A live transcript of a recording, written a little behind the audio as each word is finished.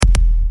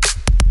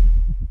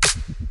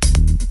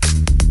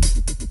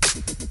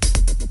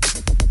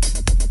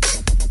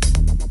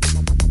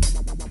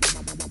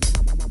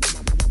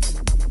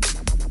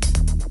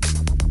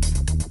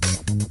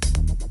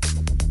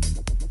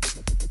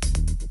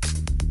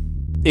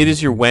It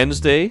is your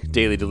Wednesday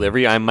daily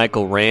delivery. I'm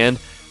Michael Rand.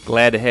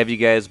 Glad to have you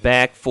guys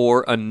back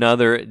for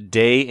another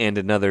day and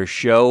another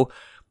show.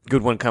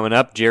 Good one coming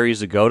up. Jerry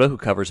Zgoda, who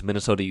covers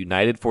Minnesota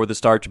United for the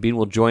Star Tribune,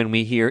 will join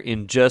me here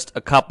in just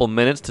a couple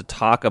minutes to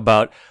talk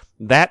about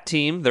that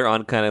team. They're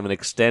on kind of an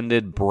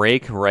extended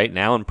break right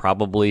now, and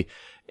probably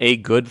a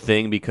good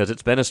thing because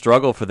it's been a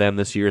struggle for them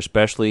this year,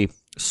 especially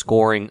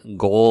scoring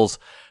goals.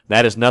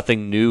 That is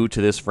nothing new to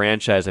this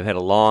franchise. They've had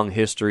a long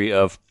history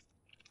of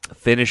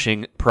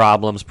finishing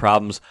problems,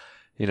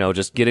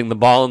 just getting the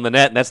ball in the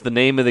net. That's the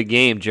name of the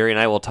game. Jerry and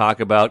I will talk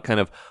about kind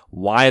of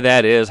why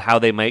that is, how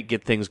they might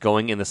get things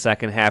going in the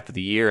second half of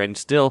the year, and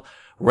still,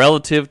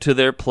 relative to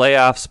their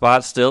playoff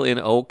spot, still in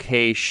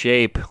okay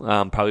shape,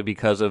 probably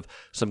because of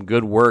some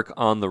good work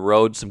on the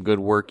road, some good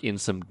work in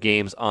some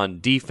games on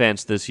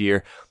defense this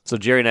year. So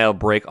Jerry and I will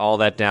break all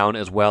that down,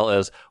 as well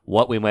as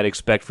what we might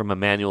expect from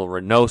Emanuel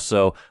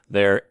Reynoso,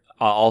 their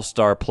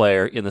all-star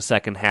player in the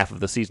second half of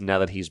the season now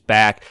that he's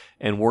back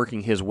and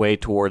working his way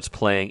towards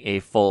playing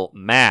a full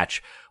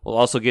match. We'll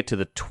also get to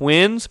the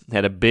Twins.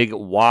 Had a big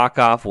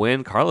walk-off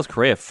win. Carlos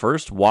Correa,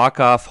 first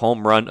walk-off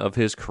home run of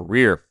his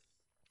career.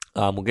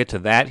 We'll get to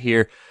that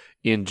here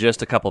in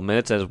just a couple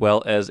minutes, as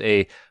well as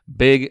a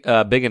big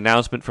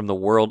announcement from the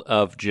world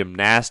of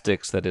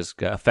gymnastics that is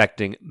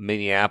affecting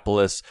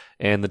Minneapolis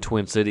and the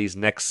Twin Cities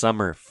next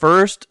summer.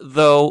 First,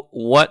 though,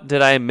 what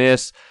did I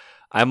miss?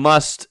 I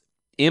must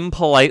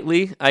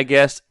impolitely, I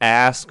guess,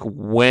 ask,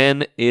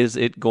 when is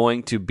it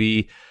going to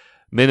be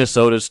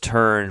Minnesota's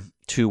turn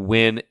to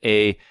win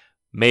a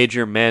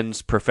major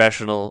men's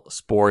professional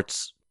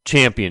sports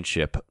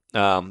championship?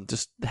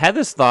 Just had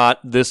this thought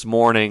this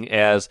morning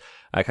as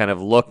I kind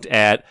of looked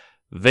at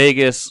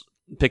Vegas,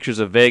 pictures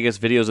of Vegas,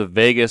 videos of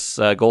Vegas,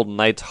 Golden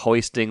Knights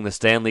hoisting the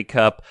Stanley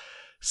Cup.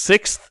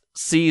 Sixth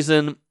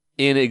season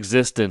in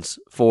existence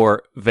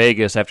for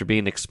Vegas after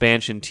being an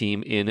expansion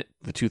team in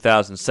the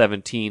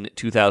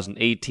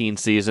 2017-2018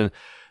 season.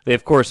 They,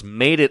 of course,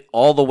 made it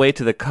all the way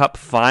to the Cup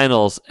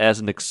Finals as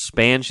an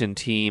expansion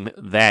team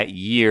that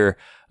year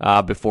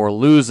before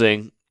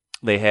losing.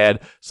 They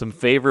had some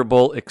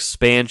favorable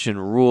expansion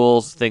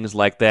rules, things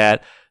like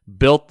that.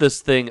 Built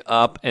this thing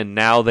up, and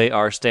now they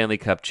are Stanley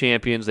Cup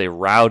champions. They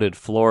routed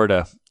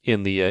Florida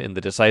in the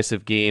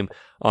decisive game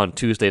on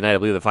Tuesday night. I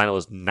believe the final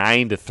was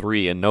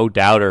 9-3, and no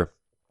doubter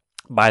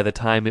by the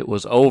time it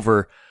was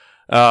over.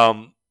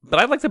 But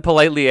I'd like to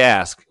politely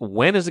ask,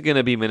 when is it going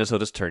to be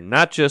Minnesota's turn?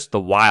 Not just the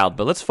Wild,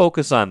 but let's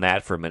focus on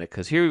that for a minute,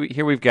 because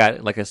here we've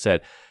got, like I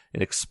said,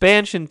 an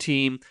expansion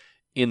team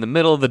in the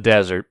middle of the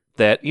desert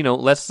that,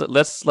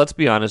 let's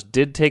be honest,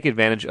 did take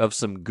advantage of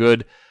some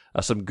good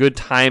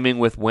timing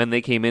with when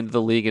they came into the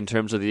league in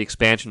terms of the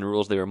expansion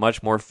rules. They were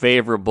much more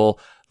favorable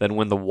than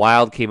when the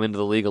Wild came into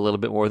the league a little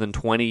bit more than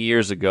 20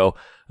 years ago.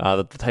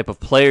 The type of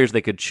players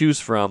they could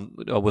choose from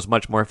was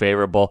much more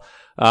favorable.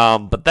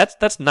 But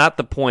that's not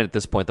the point at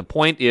this point. The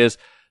point is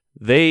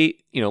they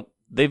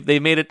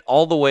made it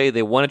all the way.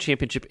 They won a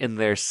championship in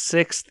their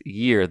sixth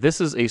year. This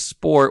is a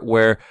sport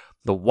where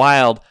the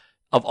Wild,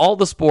 of all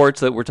the sports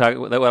that what I'm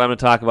going to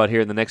talk about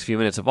here in the next few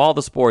minutes, of all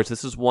the sports,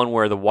 this is one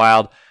where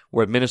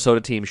where a Minnesota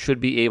team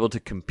should be able to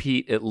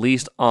compete at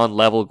least on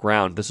level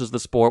ground. This is the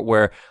sport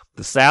where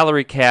the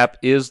salary cap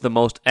is the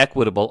most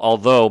equitable,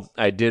 although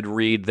I did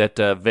read that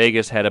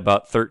Vegas had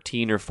about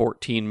 $13 or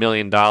 $14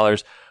 million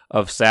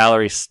of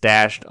salary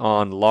stashed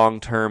on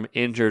long-term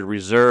injured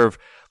reserve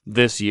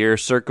this year,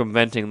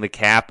 circumventing the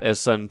cap, as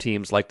some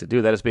teams like to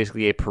do. That is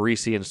basically a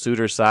Parisian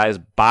Suter-size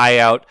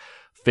buyout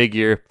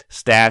figure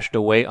stashed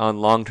away on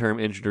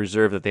long-term injured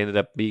reserve that they ended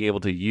up being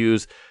able to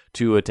use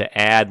to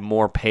add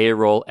more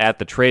payroll at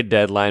the trade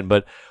deadline.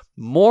 But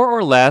more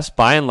or less,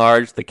 by and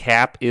large, the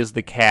cap is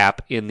the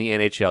cap in the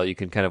NHL. You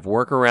can kind of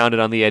work around it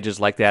on the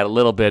edges like that a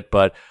little bit,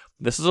 but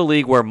this is a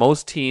league where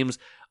most teams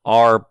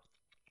are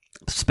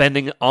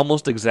spending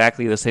almost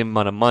exactly the same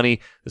amount of money.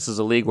 This is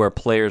a league where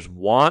players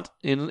want,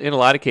 in a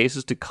lot of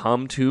cases, to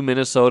come to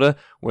Minnesota,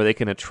 where they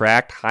can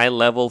attract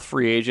high-level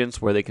free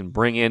agents, where they can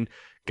bring in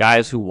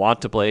guys who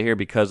want to play here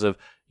because of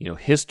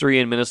history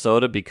in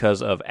Minnesota,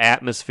 because of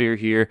atmosphere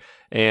here,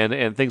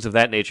 and things of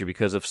that nature,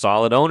 because of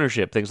solid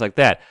ownership, things like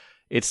that.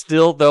 It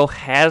still, though,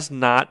 has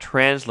not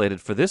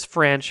translated for this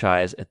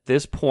franchise at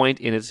this point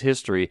in its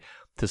history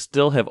to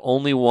still have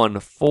only won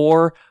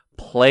 4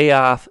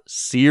 playoff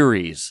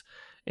series,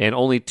 and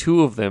only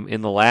 2 of them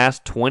in the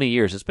last 20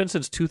 years. It's been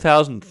since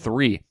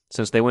 2003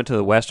 since they went to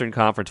the Western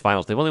Conference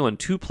Finals. They've only won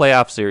 2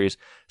 playoff series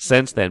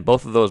since then.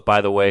 Both of those, by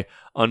the way,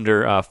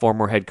 under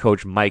former head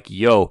coach Mike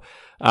Yeo.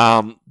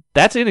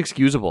 That's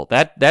inexcusable.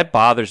 That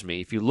bothers me.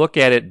 If you look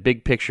at it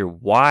big picture,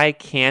 why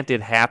can't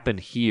it happen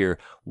here?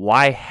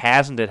 Why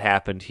hasn't it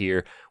happened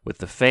here with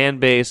the fan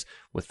base,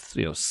 with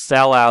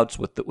sellouts,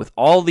 with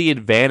all the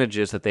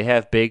advantages that they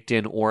have baked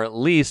in, or at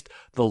least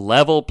the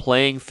level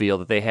playing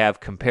field that they have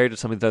compared to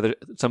some of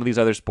these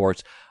other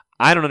sports?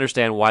 I don't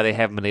understand why they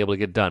haven't been able to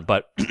get done.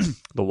 But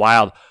the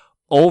Wild,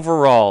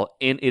 overall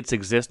in its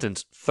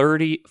existence,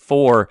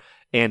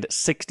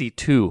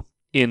 34-62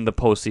 in the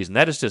postseason.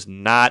 That is just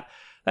not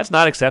That's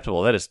not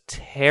acceptable. That is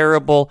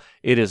terrible.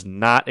 It is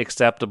not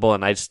acceptable,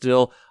 and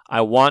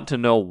I want to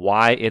know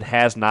why it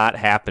has not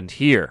happened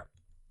here.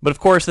 But of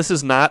course, this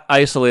is not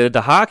isolated to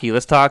hockey.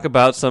 Let's talk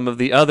about some of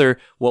the other,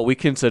 what we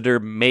consider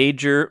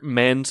major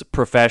men's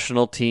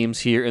professional teams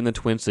here in the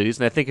Twin Cities.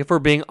 And I think if we're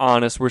being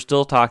honest, we're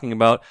still talking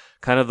about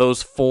kind of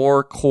those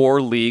four core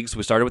leagues.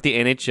 We started with the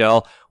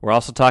NHL. We're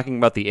also talking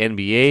about the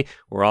NBA.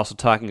 We're also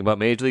talking about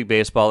Major League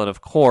Baseball. And of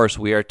course,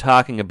 we are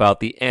talking about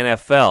the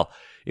NFL.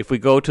 If we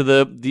go to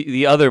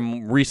the other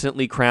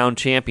recently crowned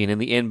champion in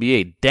the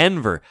NBA,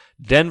 Denver.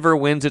 Denver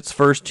wins its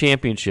first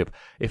championship.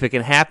 If it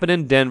can happen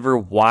in Denver,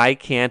 why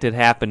can't it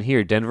happen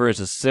here? Denver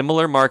is a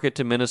similar market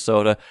to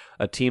Minnesota,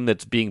 a team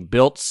that's being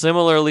built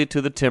similarly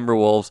to the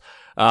Timberwolves.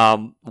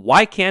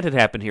 Why can't it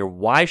happen here?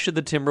 Why should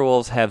the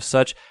Timberwolves have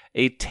such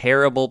a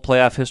terrible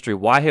playoff history?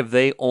 Why have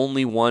they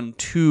only won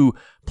 2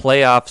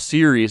 playoff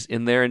series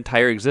in their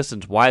entire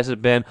existence? Why has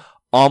it been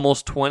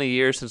almost 20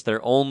 years since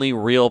their only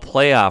real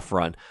playoff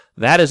run?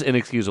 That is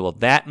inexcusable.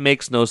 That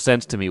makes no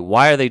sense to me.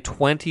 Why are they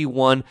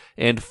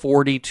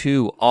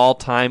 21-42 all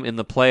time in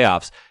the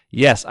playoffs?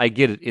 Yes, I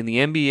get it. In the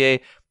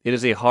NBA, it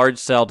is a hard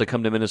sell to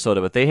come to Minnesota,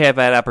 but they have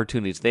had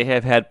opportunities. They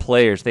have had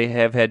players. They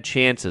have had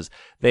chances.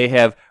 They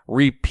have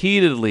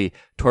repeatedly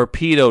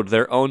torpedoed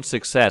their own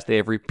success. They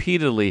have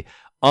repeatedly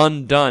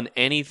undone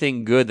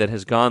anything good that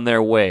has gone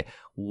their way.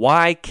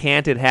 Why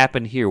can't it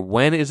happen here?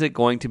 When is it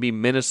going to be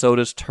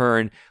Minnesota's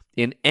turn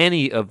in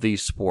any of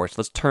these sports?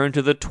 Let's turn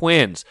to the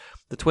Twins.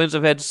 The Twins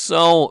have had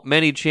so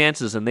many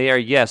chances, and they are,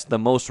 yes, the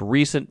most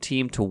recent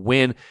team to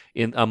win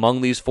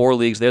among these 4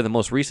 leagues. They're the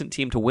most recent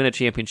team to win a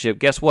championship.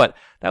 Guess what?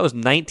 That was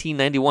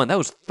 1991. That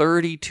was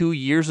 32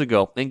 years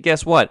ago. And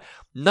guess what?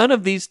 None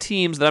of these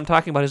teams that I'm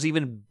talking about has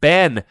even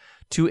been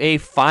to a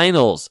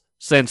finals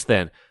since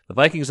then. The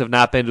Vikings have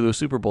not been to a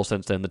Super Bowl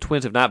since then. The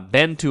Twins have not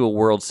been to a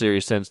World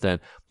Series since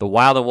then. The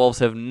Wild and Wolves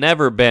have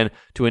never been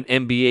to an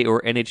NBA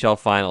or NHL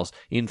finals.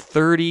 In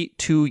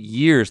 32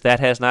 years,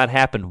 that has not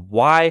happened.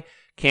 Why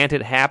can't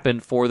it happen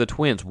for the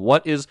Twins?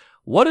 What is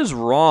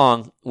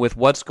wrong with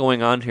what's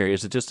going on here?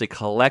 Is it just a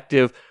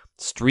collective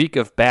streak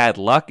of bad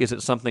luck? Is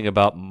it something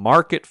about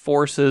market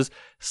forces,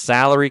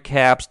 salary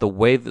caps, the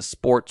way the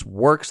sports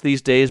works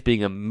these days,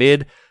 being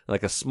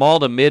a small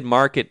to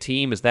mid-market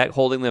team? Is that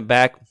holding them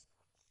back?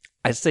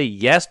 I say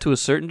yes to a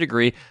certain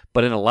degree,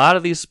 but in a lot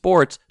of these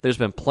sports, there's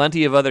been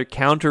plenty of other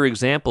counter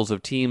examples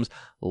of teams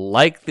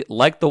like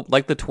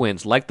the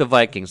Twins, like the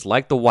Vikings,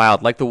 like the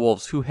Wild, like the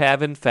Wolves, who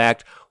have in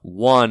fact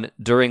won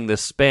during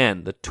this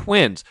span. The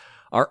Twins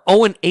are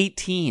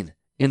 0-18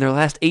 in their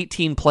last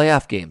 18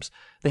 playoff games.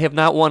 They have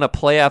not won a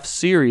playoff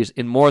series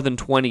in more than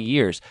 20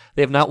 years.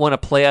 They have not won a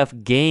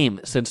playoff game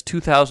since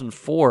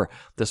 2004,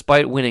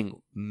 despite winning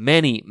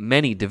many,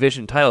 many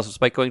division titles,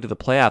 despite going to the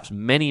playoffs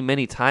many,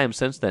 many times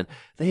since then.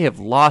 They have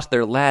lost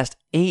their last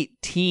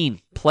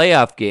 18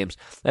 playoff games.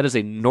 That is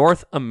a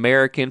North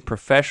American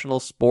professional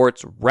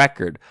sports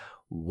record.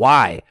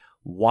 Why?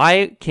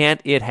 Why can't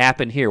it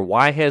happen here?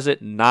 Why has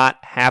it not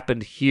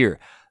happened here?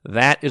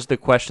 That is the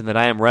question that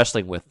I am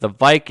wrestling with. The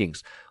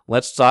Vikings.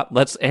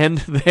 Let's end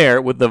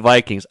there with the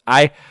Vikings.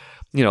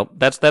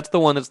 That's the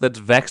one that's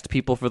vexed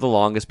people for the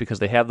longest because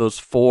they have those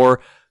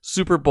 4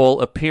 Super Bowl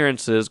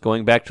appearances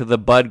going back to the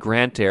Bud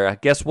Grant era.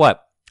 Guess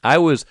what? I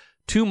was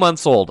 2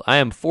 months old. I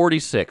am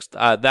 46.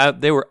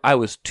 I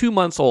was 2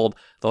 months old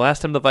the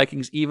last time the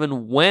Vikings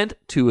even went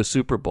to a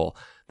Super Bowl.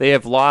 They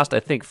have lost, I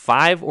think,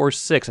 5 or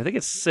 6. I think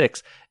it's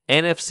 6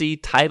 NFC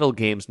title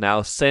games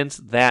now since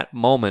that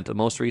moment. The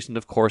most recent,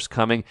 of course,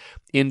 coming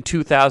in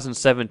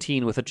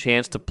 2017 with a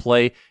chance to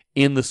play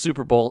in the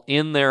Super Bowl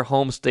in their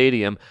home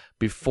stadium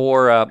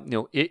before,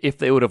 if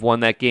they would have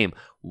won that game.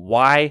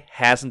 Why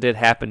hasn't it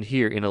happened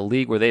here in a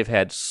league where they've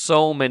had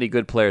so many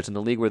good players, in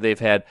a league where they've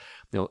had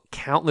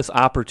countless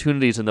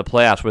opportunities in the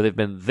playoffs, where they've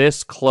been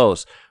this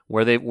close,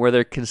 where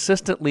they're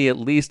consistently at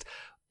least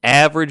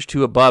average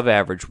to above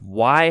average?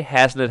 Why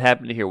hasn't it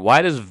happened here?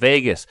 Why does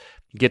Vegas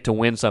get to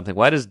win something?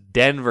 Why does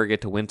Denver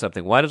get to win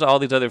something? Why does all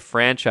these other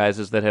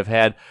franchises that have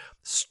had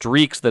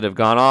streaks that have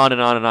gone on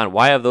and on and on,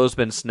 why have those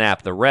been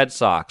snapped? The Red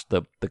Sox,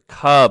 the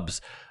Cubs,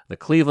 the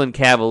Cleveland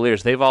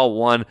Cavaliers, they've all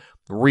won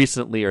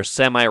recently or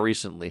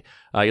semi-recently.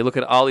 You look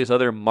at all these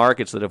other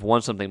markets that have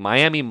won something.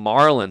 Miami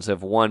Marlins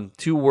have won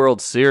 2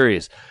 World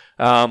Series.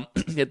 The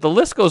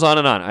list goes on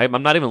and on.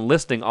 I'm not even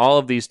listing all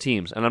of these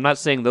teams, and I'm not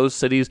saying those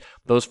cities,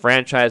 those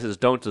franchises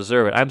don't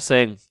deserve it. I'm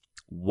saying,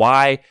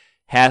 why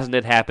hasn't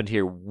it happened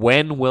here?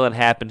 When will it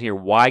happen here?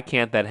 Why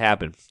can't that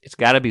happen? It's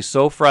got to be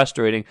so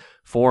frustrating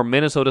for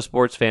Minnesota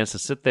sports fans to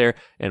sit there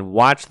and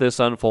watch this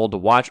unfold, to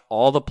watch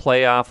all the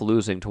playoff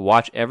losing, to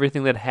watch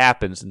everything that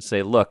happens and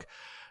say, look,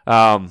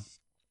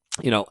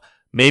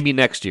 maybe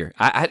next year.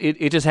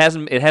 It just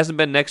hasn't. It hasn't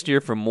been next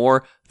year for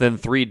more than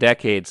 3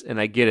 decades, and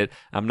I get it.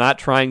 I'm not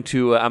trying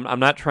to.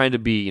 I'm not trying to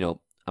be.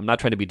 I'm not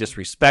trying to be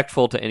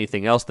disrespectful to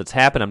anything else that's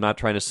happened. I'm not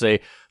trying to say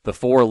the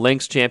 4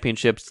 Lynx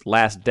championships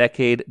last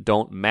decade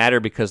don't matter,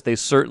 because they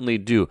certainly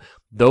do.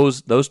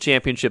 those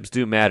championships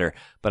do matter.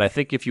 But I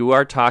think if you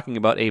are talking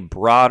about a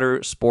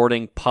broader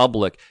sporting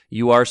public,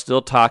 you are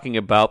still talking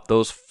about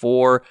those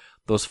four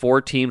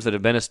teams that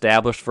have been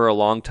established for a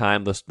long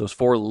time, those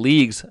four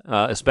leagues,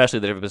 especially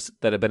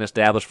that have been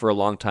established for a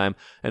long time,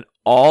 and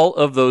all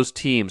of those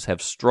teams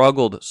have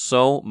struggled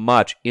so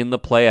much in the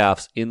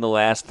playoffs in the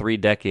last 3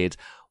 decades.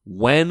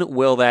 When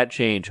will that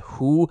change?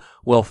 Who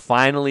will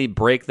finally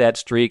break that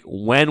streak?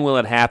 When will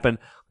it happen?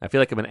 I feel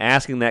like I've been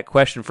asking that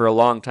question for a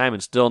long time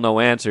and still no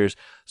answers.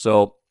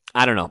 So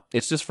I don't know.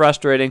 It's just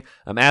frustrating.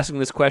 I'm asking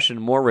this question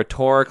more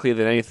rhetorically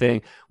than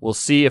anything. We'll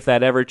see if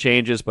that ever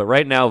changes. But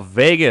right now,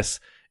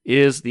 Vegas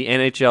is the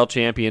NHL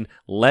champion.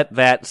 Let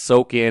that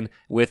soak in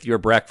with your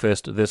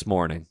breakfast this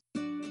morning.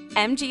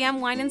 MGM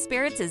Wine and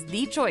Spirits is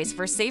the choice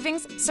for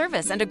savings,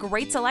 service, and a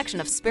great selection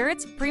of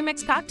spirits,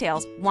 premixed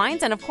cocktails,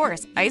 wines, and of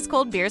course,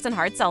 ice-cold beers and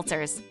hard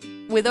seltzers.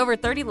 With over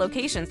 30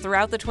 locations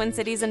throughout the Twin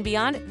Cities and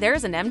beyond,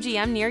 there's an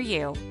MGM near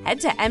you.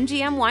 Head to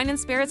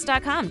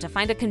MGMWineandSpirits.com to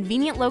find a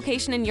convenient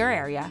location in your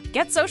area.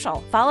 Get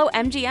social. Follow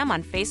MGM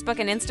on Facebook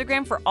and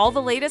Instagram for all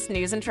the latest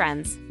news and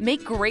trends.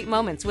 Make great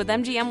moments with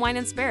MGM Wine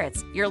and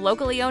Spirits, your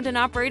locally owned and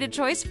operated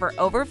choice for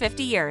over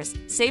 50 years.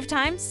 Save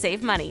time,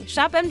 save money.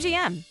 Shop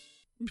MGM.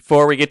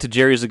 Before we get to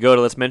Jerry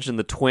Zgoda, let's mention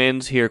the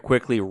Twins here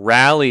quickly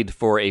rallied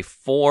for a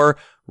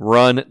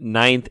 4-run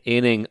ninth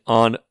inning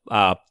on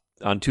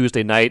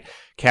Tuesday night,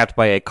 capped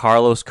by a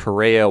Carlos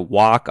Correa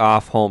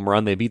walk-off home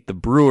run. They beat the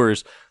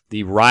Brewers,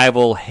 the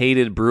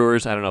rival-hated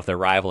Brewers. I don't know if they're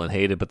rival and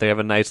hated, but they have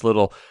a nice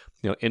little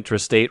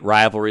intrastate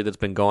rivalry that's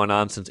been going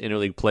on since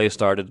interleague play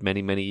started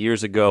many, many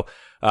years ago.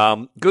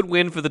 Good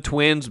win for the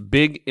Twins.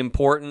 Big,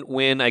 important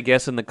win, I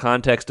guess, in the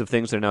context of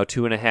things. They're now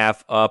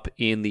 2.5 up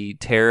in the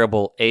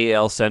terrible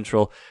AL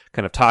Central,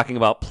 kind of talking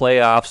about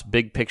playoffs,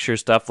 big picture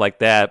stuff like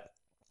that.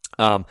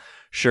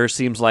 Sure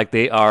seems like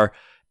they are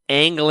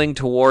angling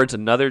towards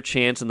another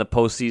chance in the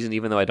postseason,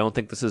 even though I don't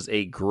think this is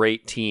a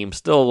great team.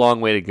 Still a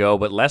long way to go,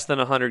 but less than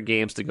 100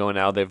 games to go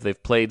now.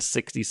 They've played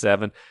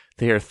 67.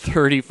 They are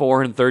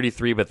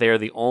 34-33, but they are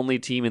the only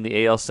team in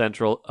the AL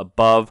Central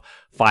above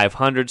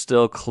 500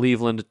 still.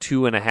 Cleveland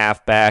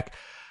 2.5 back.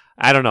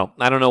 I don't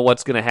know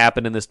what's going to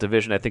happen in this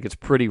division. I think it's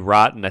pretty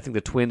rotten. I think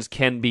the Twins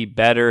can be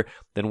better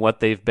than what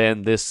they've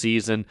been this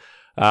season.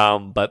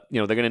 But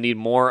they're going to need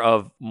more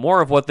of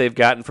what they've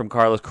gotten from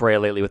Carlos Correa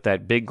lately with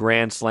that big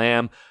grand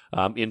slam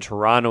in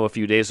Toronto a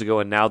few days ago,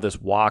 and now this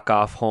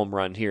walk-off home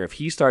run here. If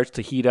he starts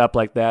to heat up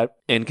like that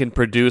and can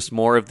produce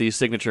more of these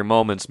signature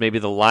moments, maybe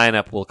the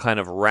lineup will kind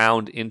of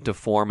round into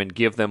form and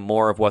give them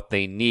more of what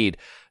they need.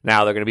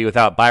 Now they're going to be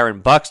without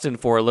Byron Buxton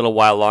for a little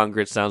while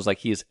longer. It sounds like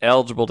he is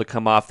eligible to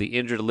come off the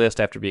injured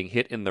list after being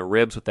hit in the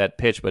ribs with that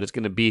pitch, but it's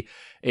going to be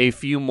a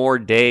few more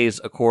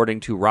days, according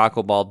to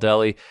Rocco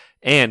Baldelli.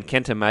 And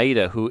Kenta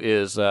Maeda, who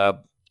is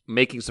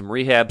making some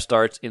rehab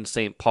starts in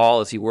St. Paul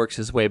as he works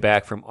his way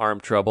back from arm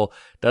trouble.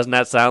 Does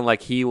not sound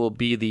like he will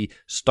be the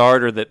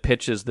starter that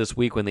pitches this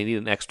week when they need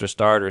an extra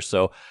starter.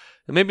 So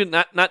maybe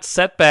not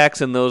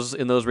setbacks in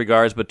those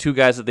regards, but two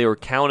guys that they were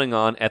counting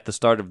on at the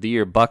start of the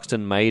year,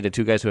 Buxton, Maeda,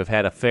 two guys who have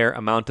had a fair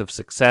amount of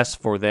success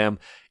for them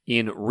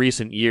in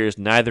recent years.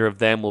 Neither of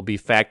them will be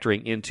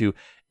factoring into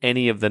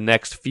any of the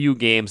next few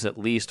games, at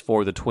least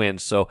for the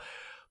Twins. So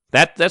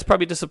that's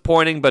probably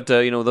disappointing, but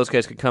those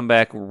guys could come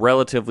back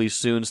relatively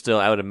soon. Still,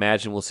 I would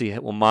imagine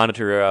we'll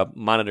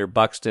monitor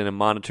Buxton and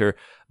monitor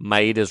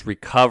Maeda's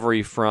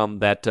recovery from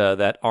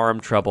that arm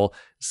trouble.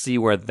 See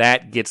where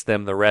that gets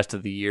them the rest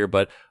of the year.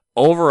 But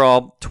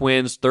overall,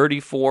 Twins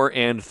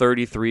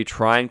 34-33,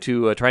 trying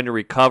to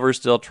recover,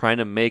 still trying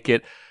to make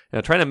it.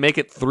 Trying to make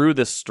it through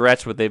this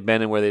stretch what they've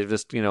been in, where they've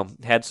just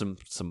had some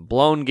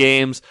blown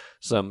games,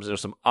 some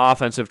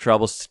offensive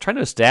troubles, trying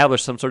to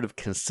establish some sort of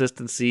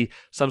consistency,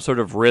 some sort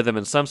of rhythm,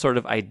 and some sort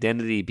of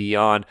identity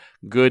beyond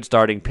good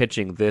starting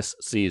pitching this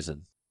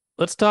season.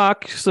 Let's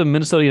talk some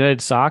Minnesota United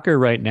soccer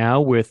right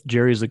now with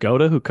Jerry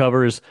Zgoda, who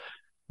covers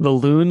the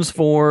Loons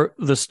for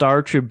the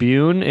Star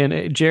Tribune.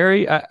 And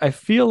Jerry, I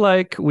feel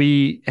like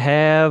we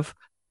have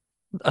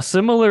a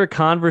similar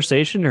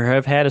conversation, or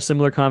have had a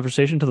similar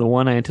conversation to the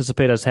one I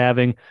anticipate us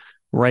having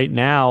right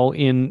now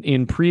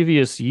in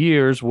previous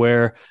years,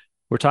 where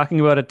we're talking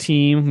about a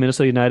team,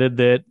 Minnesota United,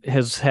 that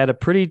has had a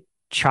pretty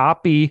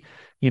choppy,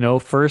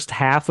 first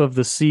half of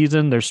the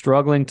season. They're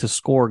struggling to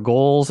score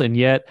goals, and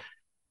yet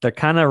they're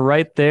kind of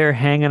right there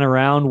hanging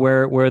around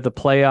where the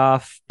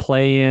playoff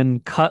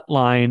play-in cut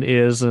line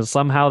is, and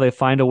somehow they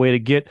find a way to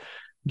get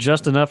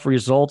just enough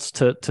results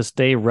to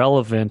stay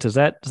relevant. Does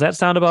that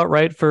sound about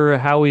right for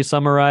how we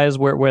summarize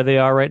where they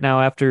are right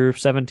now after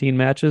 17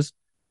 matches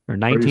or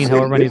 19,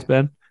 however many it's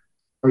been?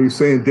 Are you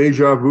saying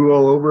deja vu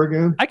all over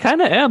again? I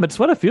kind of am. It's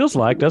what it feels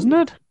like, doesn't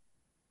it?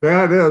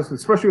 Yeah, it is,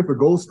 especially with the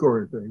goal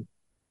scoring thing.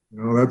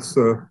 That's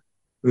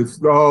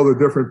it's all the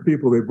different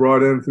people they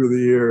brought in through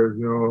the years.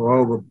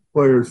 All the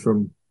players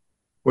from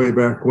way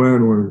back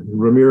when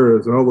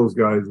Ramirez and all those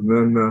guys, and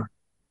then.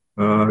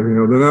 Then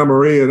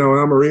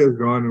Amaria's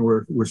gone, and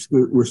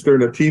we're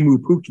staring at Timu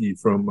Puki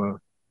from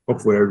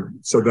hopefully I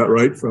said that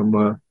right,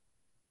 from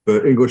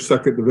the English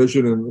second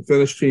division and the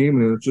Finnish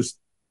team, and it's just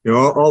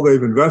all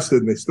they've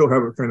invested, and they still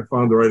haven't kind of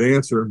found the right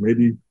answer.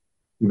 Maybe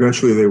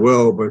eventually they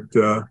will, but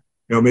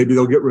maybe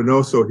they'll get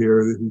Reynoso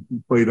here. He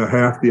played a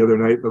half the other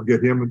night. They'll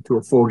get him into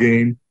a full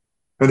game,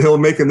 and he'll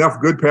make enough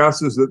good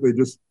passes that they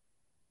just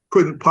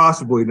couldn't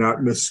possibly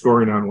not miss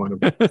scoring on one of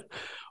them.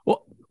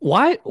 Well,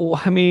 why?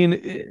 I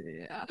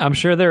mean, I'm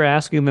sure they're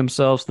asking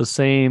themselves the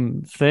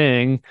same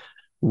thing.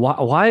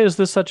 Why is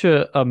this such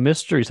a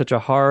mystery, such a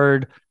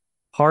hard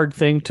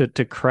thing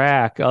to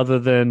crack, other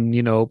than,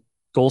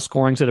 goal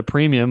scoring's at a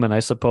premium, and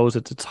I suppose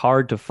it's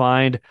hard to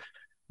find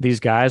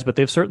these guys, but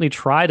they've certainly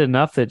tried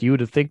enough that you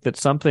would think that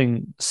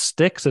something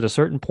sticks at a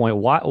certain point.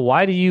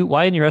 Why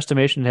in your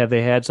estimation have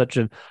they had such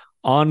an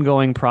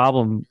ongoing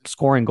problem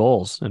scoring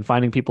goals and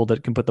finding people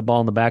that can put the ball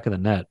in the back of the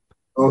net?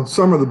 Well,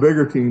 some of the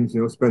bigger teams,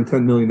 spend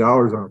 $10 million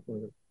on a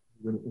player.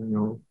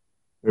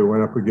 They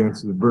went up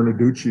against the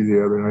Bernaducci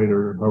the other night,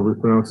 or however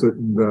you pronounce it,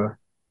 and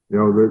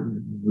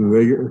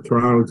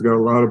Toronto's got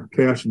a lot of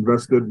cash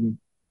invested, and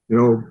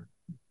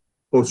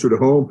closer to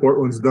home.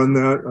 Portland's done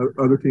that.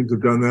 Other teams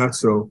have done that.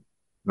 So,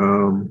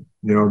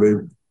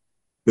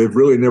 they've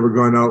really never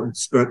gone out and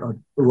spent a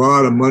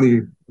lot of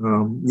money.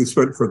 They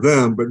spent for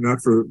them, but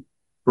not for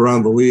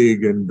around the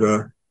league. And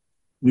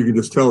you can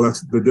just tell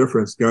that's the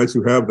difference. Guys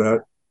who have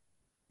that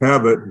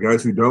have it, and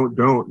guys who don't.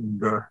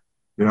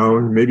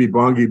 And maybe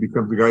Bongi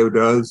becomes the guy who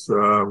does.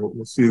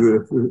 We'll see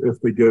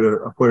if they get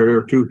a player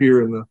or two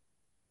here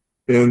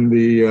in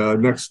the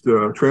next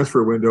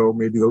transfer window.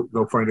 Maybe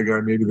they'll find a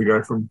guy. Maybe the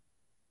guy from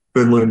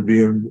Finland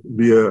via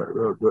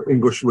the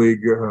English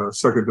League,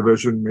 second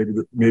division.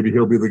 Maybe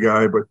he'll be the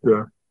guy. But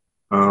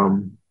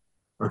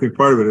I think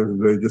part of it is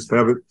they just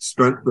haven't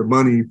spent the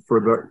money for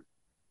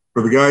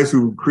the guys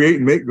who create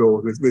and make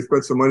goals. They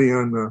spent some money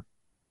on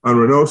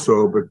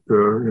Reynoso, but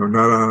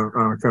not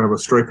on a kind of a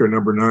striker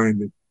number 9.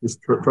 They just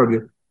tried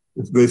to.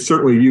 They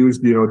certainly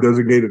used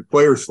designated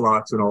player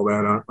slots and all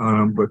that on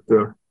them, but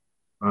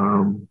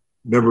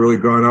never really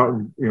gone out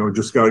and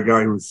just got a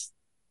guy who's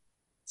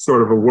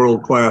sort of a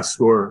world-class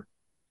scorer.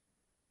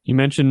 You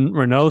mentioned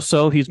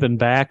Reynoso. He's been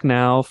back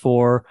now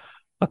for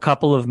a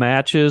couple of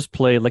matches,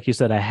 played, like you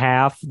said, a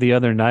half the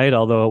other night,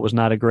 although it was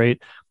not a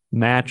great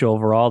match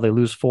overall. They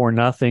lose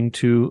 4-0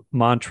 to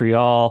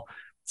Montreal.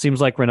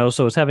 Seems like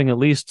Reynoso is having at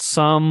least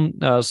some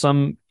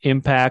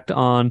impact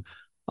on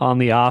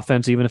the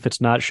offense, even if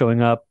it's not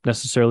showing up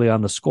necessarily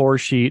on the score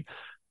sheet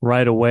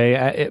right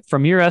away.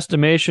 From your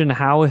estimation,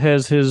 how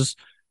has his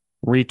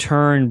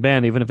return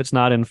been, even if it's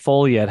not in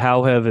full yet?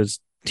 How have his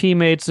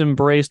teammates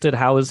embraced it?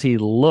 How has he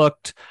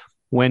looked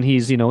when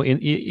he's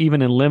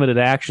even in limited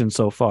action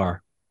so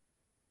far?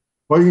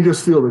 Well, you can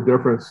just feel the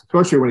difference,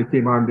 especially when he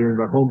came on during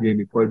the home game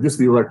he played. Just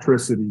the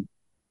electricity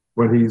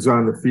when he's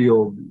on the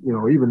field.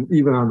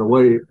 Even on the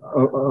way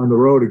on the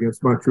road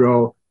against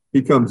Montreal,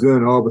 he comes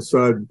in all of a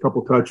sudden, a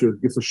couple touches,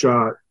 gets a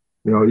shot.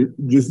 You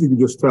can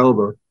just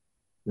tell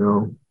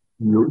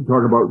you're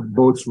talking about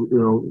boats,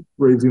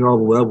 raising all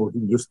the levels.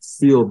 You can just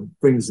feel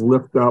things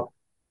lift up,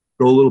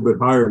 go a little bit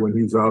higher when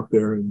he's out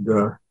there, and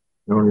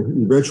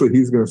eventually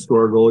he's going to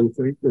score a goal, you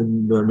think,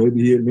 and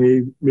maybe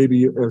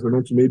as I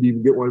mentioned, maybe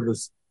even get one of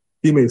his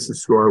teammates to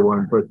score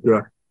one. But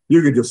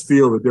you can just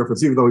feel the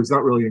difference, even though he's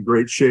not really in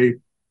great shape.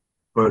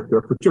 But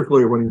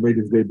particularly when he made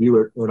his debut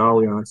at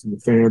Allianz, and the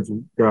fans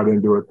got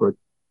into it. But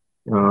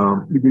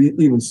you could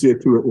even see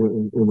it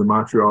too in the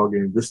Montreal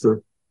game. Just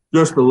the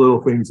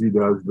little things he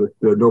does that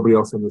nobody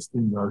else on this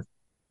team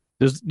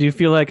does. Do you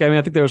feel like? I mean,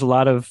 I think there was a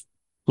lot of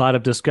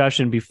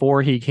discussion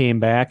before he came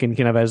back, and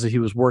kind of as he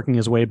was working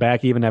his way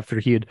back, even after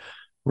he had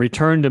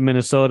returned to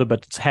Minnesota,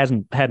 but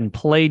hadn't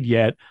played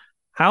yet.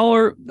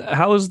 How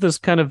is this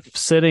kind of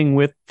sitting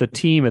with the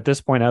team at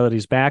this point, now that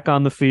he's back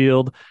on the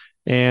field,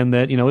 and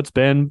that it's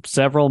been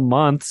several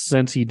months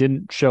since he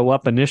didn't show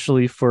up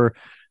initially for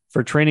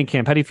training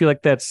camp? How do you feel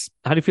like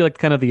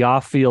kind of the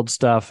off-field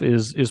stuff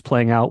is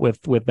playing out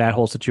with that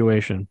whole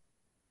situation?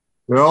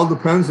 It all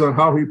depends on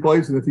how he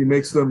plays and if he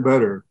makes them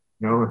better.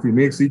 If he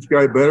makes each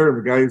guy better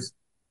and the guys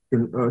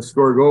can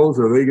score goals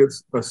or they get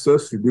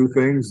assists or do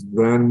things,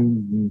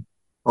 then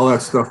all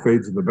that stuff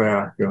fades in the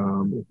back.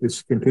 If they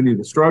continue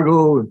to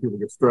struggle and people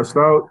get stressed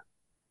out,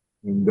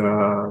 and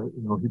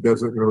he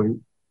doesn't really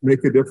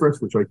make a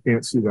difference, which I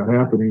can't see that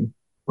happening.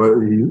 But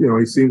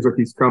he seems like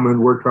he's come in,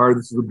 worked hard.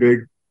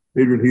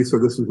 Adrian Heath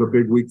said this is a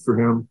big week for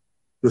him,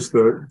 just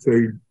to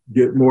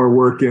get more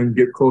work in,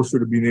 get closer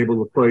to being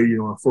able to play,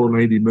 a full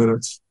 90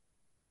 minutes,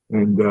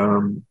 and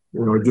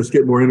just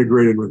get more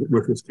integrated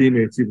with his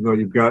teammates. Even though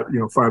you've got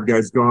 5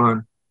 guys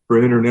gone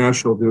for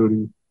international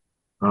duty,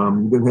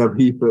 you didn't have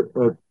Heath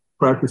at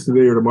practice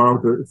today or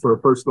tomorrow for a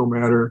personal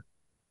matter.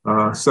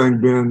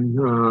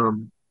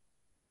 Sangbin,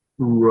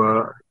 who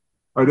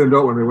I didn't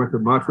know when they went to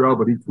Montreal,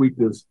 but he tweaked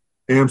his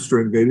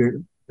hamstring. They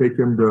didn't take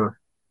him to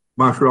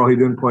Montreal. He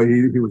didn't play.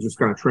 He was just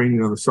kind of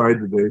training on the side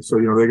today. So,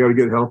 they got to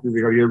get healthy. They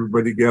got to get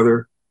everybody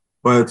together.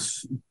 But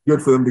it's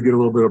good for them to get a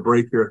little bit of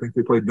break here. I think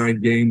they played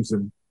 9 games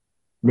in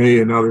May,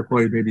 and now they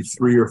played maybe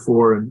 3 or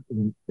 4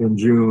 in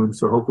June.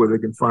 So hopefully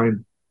they can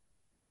find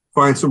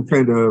some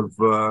kind of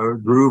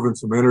groove and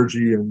some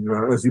energy.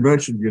 And as you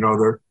mentioned,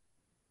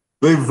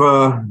 They've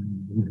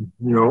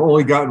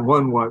only gotten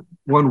one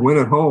win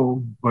at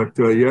home, but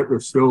yet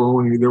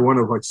they're one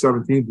of like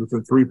 7 teams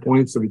within 3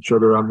 points of each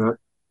other on that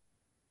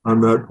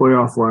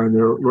playoff line.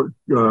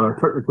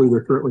 Technically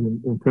they're currently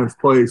in 10th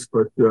place,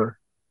 but you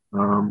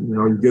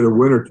get a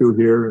win or two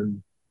here,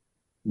 and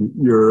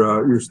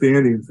your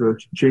standings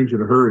change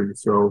in a hurry.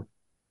 So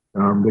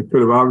they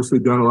could have obviously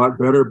done a lot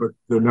better, but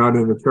they're not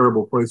in a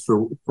terrible place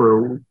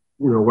for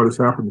what has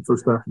happened the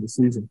first half of the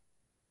season.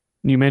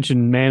 You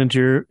mentioned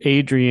manager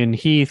Adrian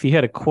Heath. He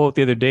had a quote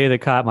the other day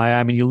that caught my eye.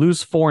 I mean, you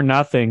lose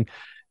 4-0,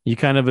 you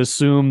kind of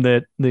assume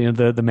that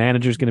the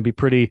manager is going to be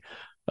pretty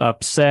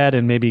upset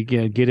and maybe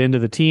get into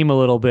the team a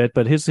little bit.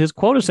 But his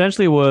quote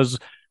essentially was,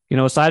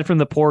 aside from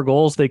the poor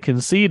goals they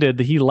conceded,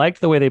 he liked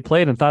the way they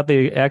played and thought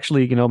they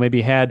actually,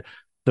 maybe had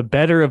the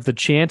better of the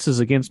chances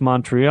against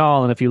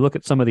Montreal. And if you look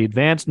at some of the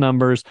advanced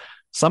numbers,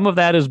 some of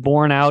that is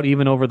borne out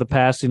even over the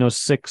past,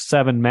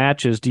 6-7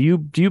 matches. Do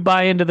you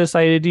buy into this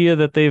idea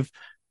that they've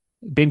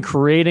been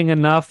creating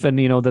enough and,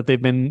 that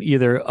they've been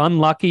either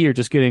unlucky or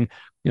just getting,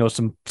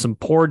 some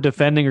poor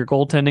defending or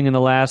goaltending in the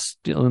last,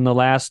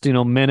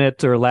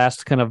 minute or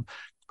last kind of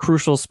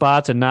crucial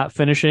spots and not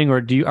finishing?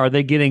 Or are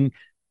they getting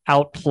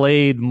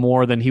outplayed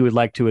more than he would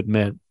like to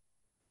admit?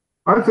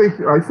 I think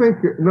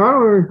not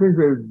only think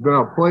they've been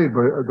outplayed,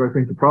 but I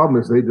think the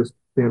problem is they just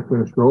can't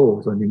finish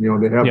goals. I mean,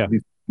 they have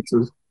these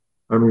pieces.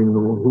 I mean,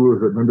 who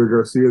was it? Remember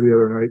Garcia the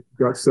other night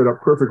got set up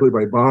perfectly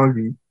by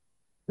Bongi,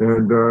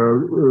 and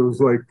it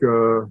was like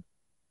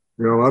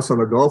us on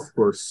the golf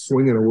course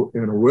swinging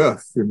in a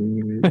whiff. I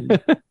mean,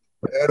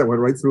 it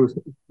went right through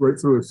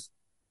his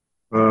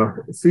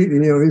feet.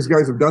 And, these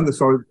guys have done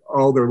this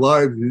all their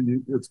lives.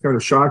 It's kind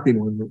of shocking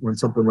when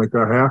something like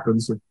that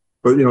happens.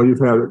 But you've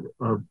had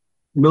a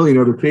million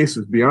other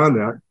cases beyond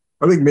that.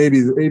 I think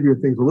maybe the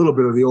Adrian thing's a little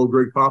bit of the old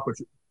Greg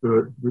Popovich,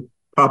 the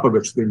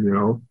Popovich thing.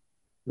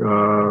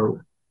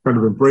 Kind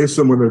of embrace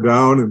them when they're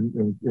down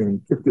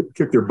and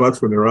kick their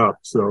butts when they're up.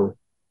 So,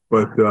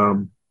 but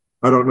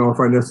I don't know if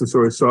I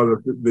necessarily saw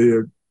that they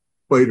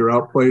played or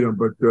outplayed them.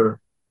 But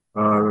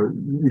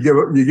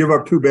you give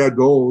up 2 bad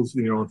goals,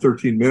 in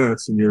 13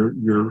 minutes, and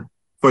you're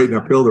fighting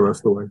uphill the rest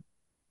of the way.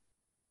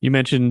 You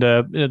mentioned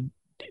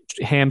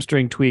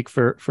hamstring tweak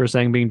for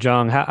Sangbin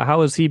Jong.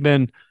 How has he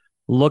been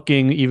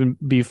looking even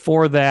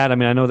before that? I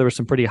mean, I know there were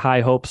some pretty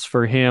high hopes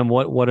for him.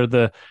 What are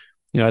the,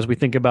 as we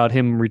think about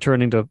him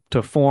returning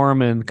to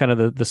form and kind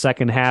of the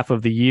second half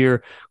of the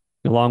year,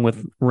 along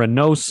with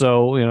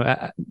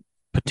Reynoso,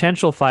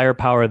 potential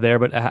firepower there,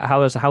 but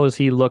how has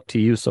he looked to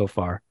you so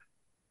far?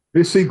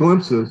 You see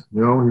glimpses.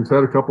 He's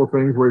had a couple of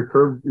things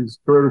where he's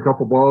curved a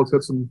couple of balls,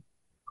 hit some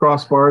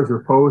crossbars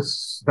or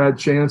posts, had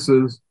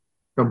chances,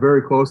 come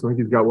very close. I think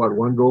he's got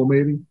one goal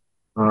maybe.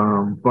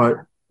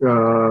 But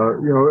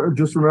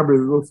just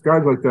remember those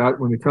guys like that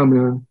when they come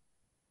in,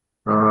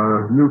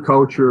 new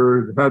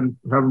culture,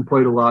 haven't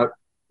played a lot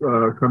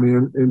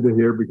coming into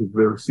here because of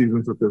their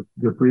seasons with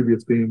their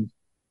previous teams.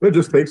 It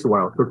just takes a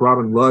while. It took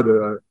Robin Ludd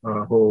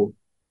a whole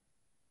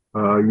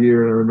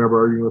year, and I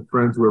remember arguing with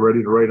friends who were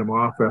ready to write him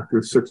off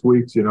after 6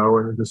 weeks.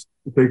 And it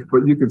takes.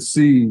 But you can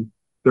see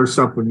there's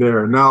something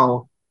there.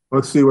 Now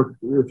let's see if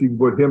you can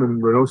put him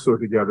and Reynoso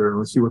together, and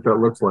let's see what that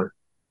looks like.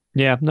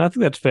 Yeah, no, I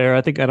think that's fair.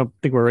 I don't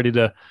think we're ready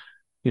to,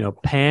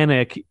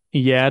 panic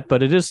yet,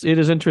 but it is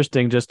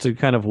interesting just to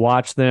kind of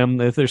watch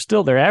them. If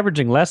they're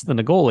averaging less than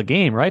a goal a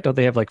game, right? Don't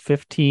they have like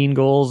 15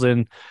 goals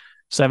in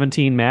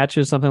 17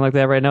 matches, something like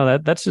that right now?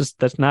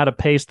 That's not a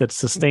pace that's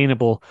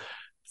sustainable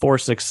for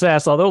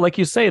success. Although, like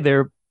you say,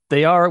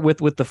 they are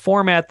with the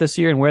format this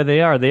year and where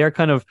they are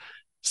kind of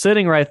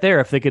sitting right there.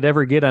 If they could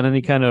ever get on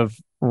any kind of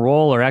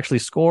roll or actually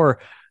score,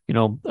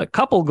 a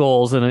couple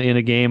goals in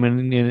a game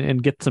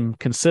and get some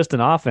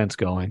consistent offense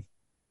going.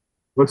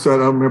 What's that? I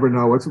don't remember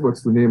now.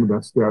 What's the name of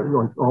that stat?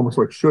 Almost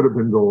like should have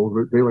been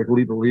goals. They like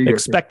lead the league.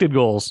 Expected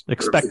goals, right?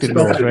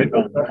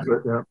 That's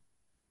it, yeah.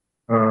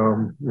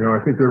 I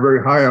think they're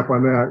very high up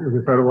on that.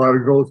 They've had a lot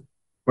of goals,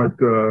 but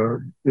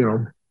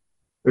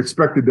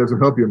expected doesn't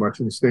help you much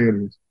in the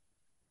standings.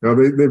 Now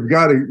they've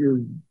got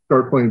to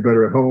start playing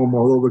better at home.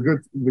 Although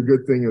the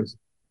good thing is,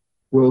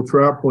 Will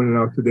Trapp pointed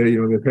out today,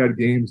 they've had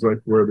games like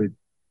where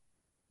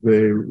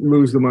they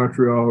lose to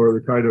Montreal or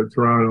they tie to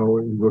Toronto,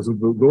 and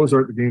those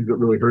aren't the games that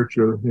really hurt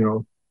you.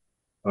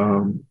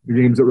 The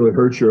games that really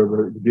hurt you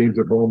are the games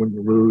at home and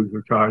you lose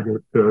or tie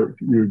to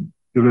your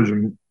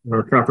division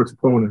or conference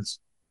opponents.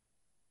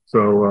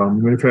 So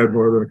they've had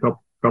more than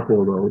a couple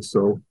of those.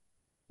 So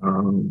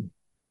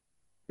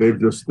they've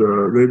just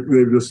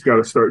got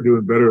to start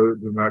doing better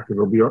than that,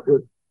 because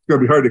it's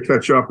going to be hard to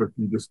catch up if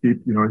you just keep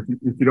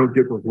if you don't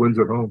get those wins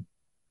at home.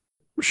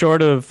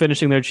 Short of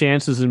finishing their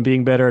chances and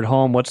being better at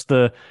home,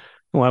 a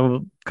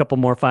couple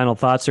more final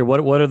thoughts here.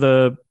 What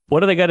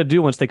do they got to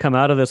do once they come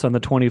out of this on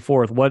the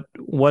 24th?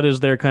 What is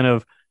their kind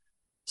of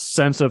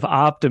sense of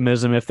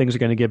optimism if things are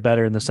going to get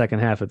better in the second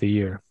half of the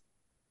year?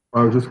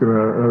 I was just going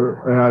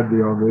to add,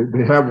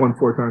 they have won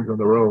 4 times on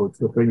the road,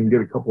 so if they can get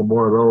a couple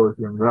more of those,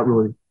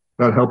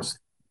 that helps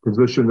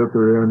position that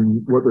they're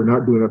in. What they're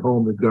not doing at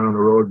home, they've done on the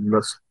road, and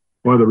that's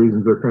one of the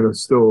reasons they're kind of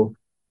still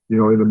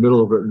in the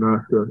middle of it,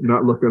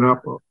 not looking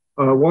up.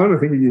 One, I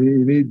think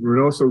you need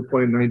Reynoso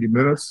playing 90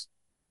 minutes.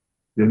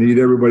 You need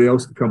everybody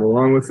else to come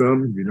along with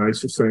them. It'd be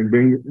nice if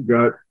Sangbing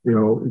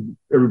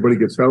everybody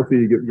gets healthy,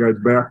 you get guys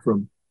back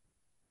from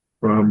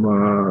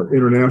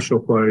international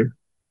play,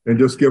 and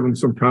just give them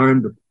some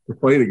time to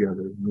play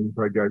together. Move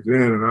guys in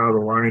and out of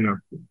the lineup.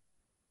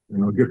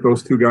 Get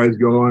those two guys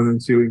going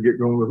and see if we can get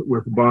going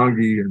with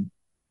Bongi. And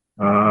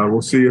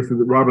we'll see if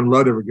Robin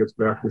Ludd ever gets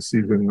back this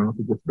season. If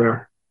he gets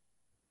back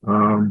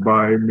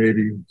by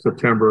maybe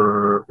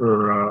September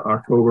or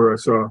October. I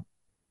saw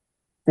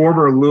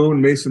former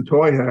Loon Mason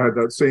Toy had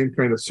that same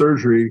kind of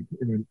surgery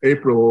in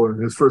April,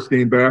 and his first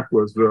game back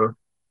was the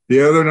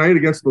other night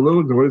against the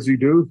Loons. And what does he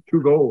do?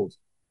 2 goals.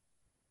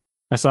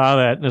 I saw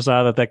that.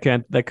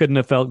 That couldn't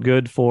have felt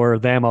good for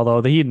them,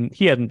 although he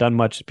hadn't done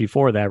much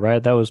before that,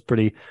 right? That was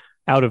pretty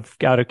out of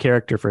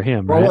character for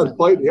him, right?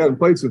 Well, he hadn't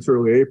played since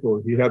early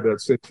April. He had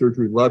that same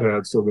surgery Ludd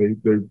had, so they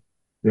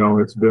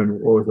it's been,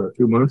 what was that,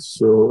 2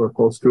 months or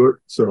close to it.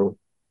 So,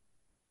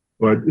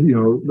 but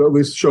at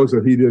least shows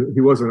that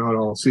he wasn't out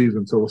all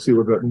season. So we'll see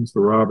what that means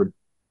for Robin.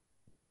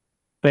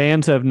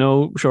 Fans have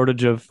no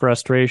shortage of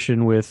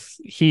frustration with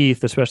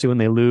Heath, especially when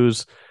they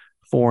lose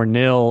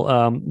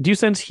 4-0. Do you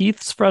sense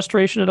Heath's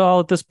frustration at all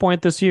at this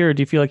point this year? Or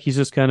do you feel like he's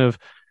just kind of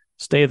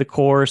stay the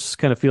course,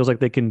 kind of feels like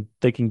they can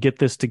get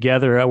this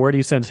together? Where do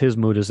you sense his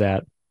mood is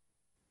at?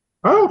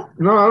 Oh,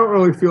 no, I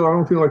don't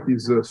feel like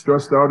he's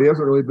stressed out. He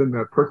hasn't really been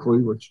that prickly,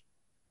 which,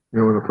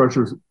 when the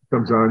pressure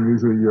comes on,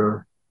 usually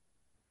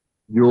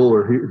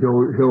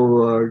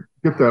he'll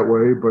get that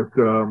way. But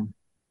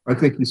I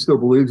think he still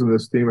believes in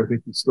this team. I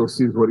think he still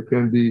sees what it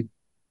can be.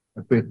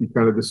 I think he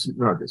kind of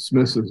not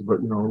dismisses,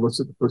 but, looks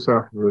at the first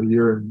half of the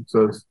year and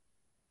says,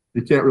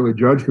 you can't really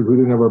judge because we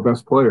didn't have our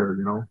best player,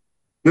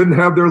 Didn't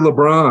have their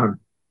LeBron.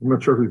 I'm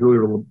not sure if he's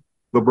really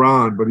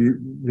LeBron, but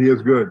he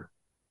is good.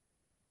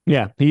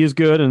 Yeah, he is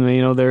good,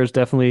 and there's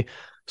definitely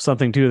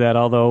something to that.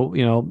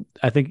 Although,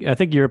 I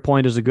think your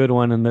point is a good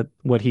one, and that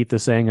what Heath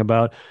is saying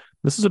about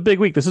this is a big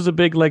week. This is a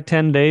big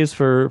 10 days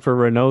for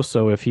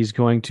Reynoso. If he's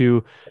going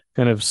to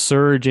kind of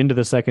surge into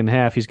the second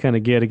half, he's kind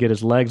of got to get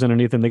his legs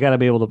underneath him. They got to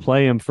be able to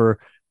play him for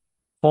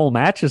full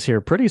matches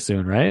here pretty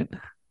soon, right?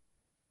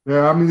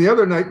 Yeah, I mean, the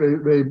other night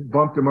they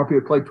bumped him up. He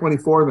had played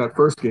 24 in that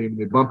first game.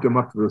 They bumped him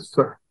up to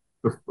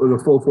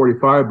the full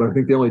 45, but I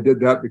think they only did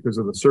that because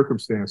of the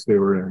circumstance they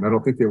were in. I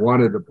don't think they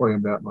wanted to play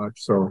him that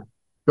much. So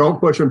don't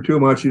push him too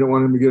much. You don't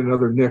want him to get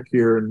another nick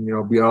here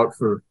and be out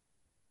for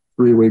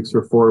 3 weeks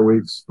or 4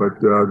 weeks.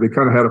 But they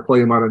kind of had to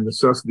play him out of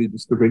necessity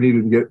just because they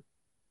needed to get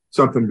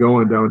something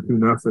going down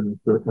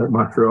 2-0 at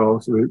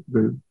Montreal. So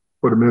they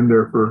put him in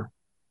there for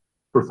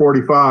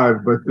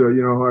 45. But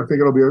I think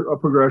it'll be a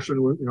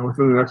progression.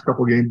 Within the next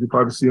couple of games, you'll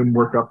probably see him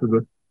work up to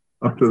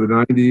the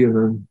 90, and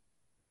then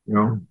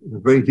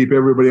if they can keep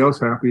everybody else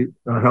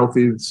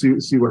healthy,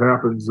 see what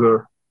happens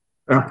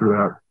after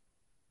that.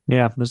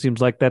 Yeah, it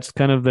seems like that's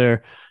kind of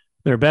their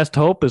best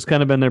hope. Has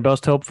kind of been their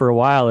best hope for a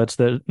while. It's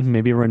that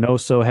maybe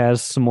Reynoso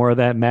has some more of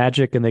that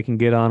magic and they can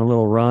get on a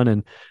little run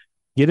and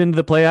get into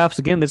the playoffs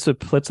again. It's a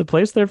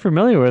place they're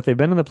familiar with. They've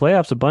been in the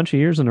playoffs a bunch of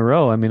years in a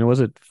row. I mean, is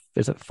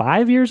it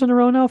 5 years in a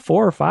row now?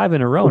 4 or 5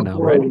 in a row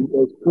now, right? It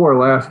was 4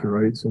 last year,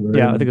 right? So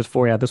yeah, I think it's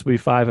 4. Yeah, this would be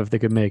 5 if they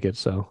could make it.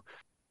 So,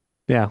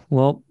 yeah,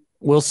 well,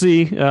 we'll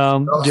see. Jerry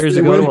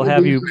Zgoda will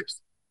have you.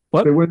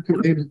 What? They win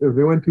 2 games. If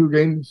they win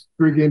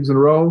 3 games in a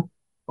row,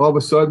 all of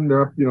a sudden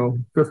they're up,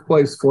 5th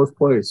place, 4th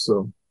place.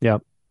 So yeah,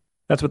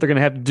 that's what they're going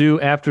to have to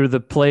do after the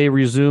play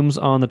resumes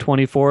on the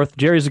 24th.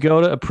 Jerry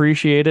Zgoda,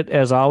 appreciate it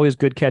as always.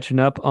 Good catching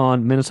up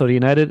on Minnesota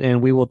United,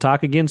 and we will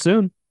talk again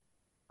soon.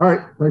 All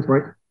right, thanks,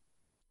 Mike.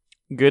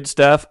 Good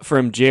stuff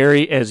from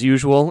Jerry as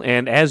usual,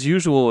 and as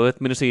usual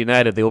with Minnesota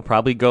United, they will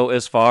probably go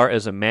as far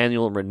as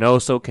Emanuel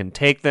Reynoso can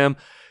take them.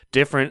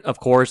 Different, of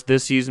course,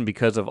 this season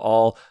because of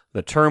all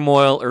the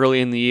turmoil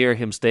early in the year,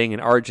 him staying in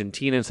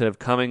Argentina instead of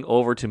coming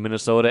over to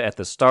Minnesota at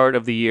the start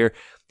of the year.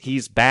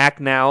 He's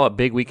back now, a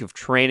big week of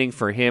training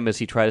for him as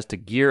he tries to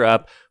gear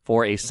up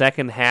for a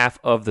second half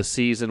of the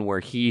season where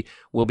he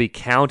will be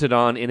counted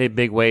on in a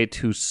big way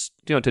to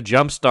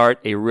jumpstart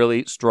a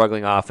really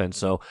struggling offense.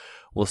 So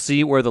we'll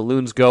see where the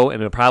Loons go,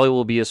 and it probably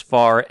will be as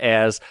far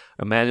as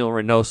Emanuel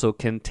Reynoso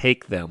can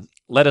take them.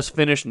 Let us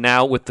finish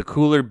now with the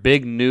cooler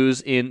big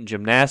news in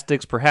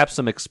gymnastics, perhaps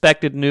some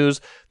expected news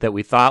that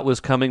we thought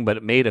was coming, but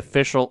it made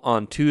official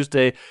on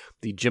Tuesday.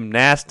 The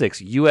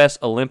gymnastics U.S.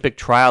 Olympic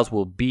trials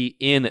will be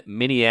in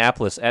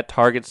Minneapolis at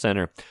Target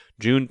Center,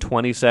 June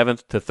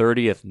 27th to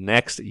 30th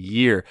next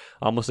year,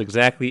 almost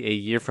exactly a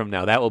year from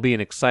now. That will be an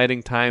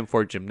exciting time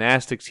for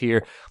gymnastics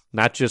here,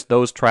 not just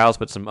those trials,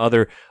 but some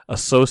other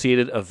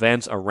associated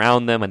events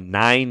around them, a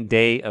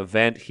 9-day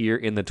event here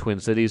in the Twin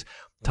Cities.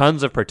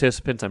 Tons of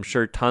participants. I'm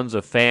sure tons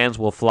of fans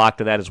will flock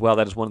to that as well.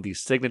 That is one of the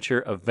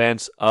signature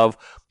events of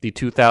the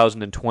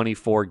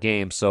 2024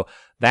 games. So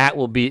that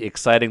will be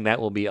exciting. That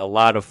will be a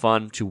lot of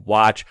fun to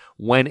watch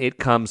when it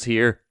comes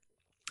here.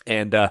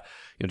 And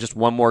just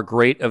one more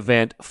great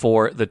event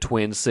for the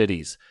Twin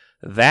Cities.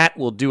 That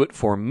will do it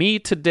for me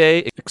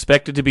today.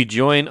 Expected to be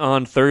joined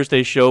on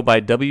Thursday's show by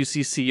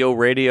WCCO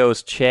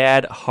Radio's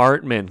Chad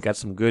Hartman. Got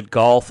some good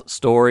golf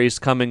stories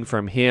coming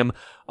from him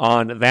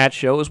on that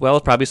show, as well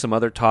as probably some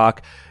other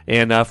talk.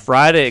 And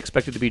Friday,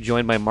 expected to be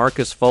joined by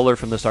Marcus Fuller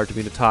from the Star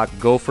Tribune to talk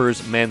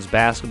Gophers men's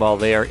basketball.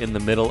 They are in the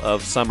middle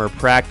of summer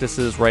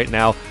practices right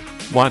now.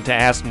 Want to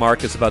ask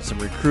Marcus about some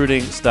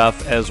recruiting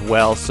stuff as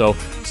well, so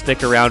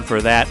stick around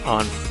for that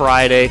on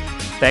Friday.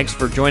 Thanks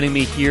for joining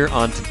me here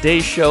on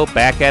today's show.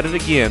 Back at it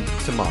again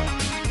tomorrow.